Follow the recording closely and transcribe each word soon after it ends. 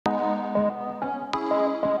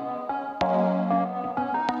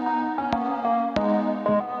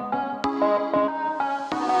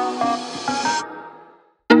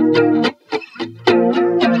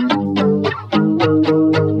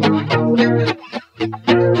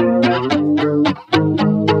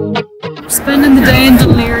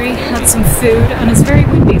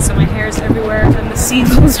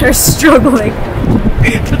that are struggling.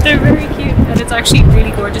 But they're very cute, and it's actually a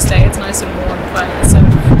really gorgeous day. It's nice and warm as well. So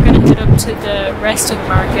I'm gonna head up to the rest of the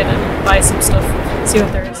market and buy some stuff, see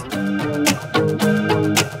what there is.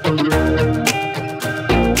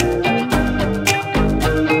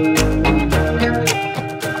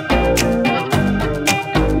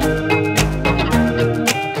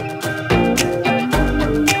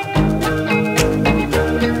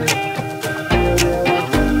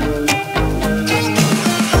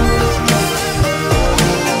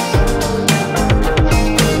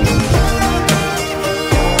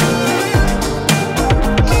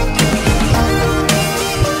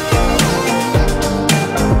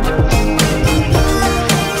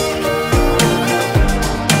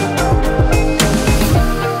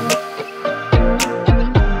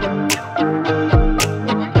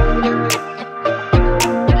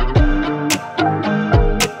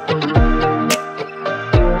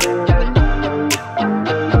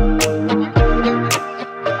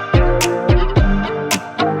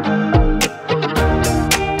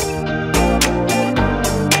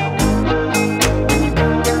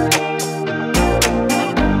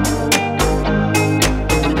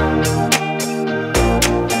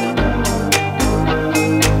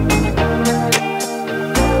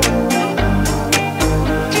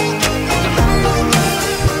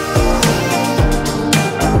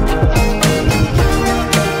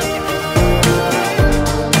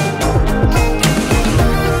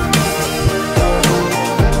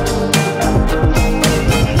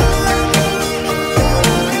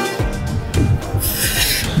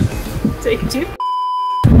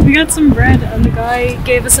 We got some bread and the guy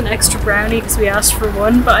gave us an extra brownie because we asked for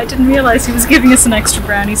one, but I didn't realise he was giving us an extra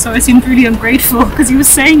brownie, so I seemed really ungrateful because he was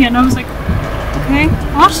saying it and I was like, okay,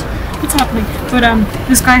 what? What's happening? But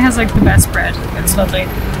this guy has like the best bread. It's lovely.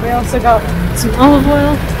 We also got some olive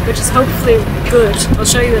oil, which is hopefully good. I'll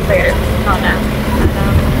show you it later, not now.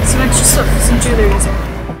 And some extra stuff, some jewellery as well.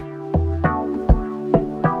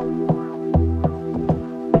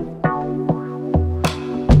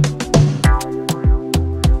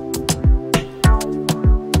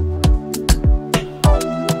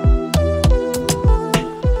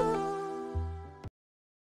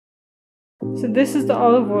 So this is the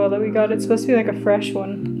olive oil that we got. It's supposed to be like a fresh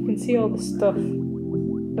one. You can see all the stuff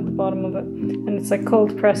at the bottom of it. And it's like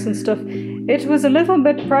cold pressed and stuff. It was a little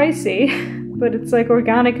bit pricey, but it's like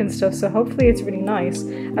organic and stuff, so hopefully it's really nice.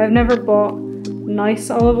 I've never bought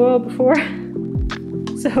nice olive oil before.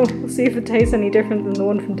 So we'll see if it tastes any different than the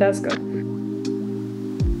one from Tesco.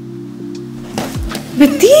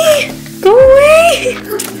 Betty! Go away!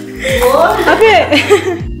 What?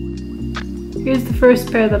 Okay. Here's the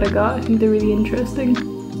first pair that I got. I think they're really interesting.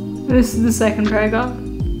 This is the second pair I got.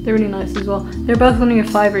 They're really nice as well. They're both only a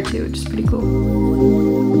 $5 or $2, which is pretty cool.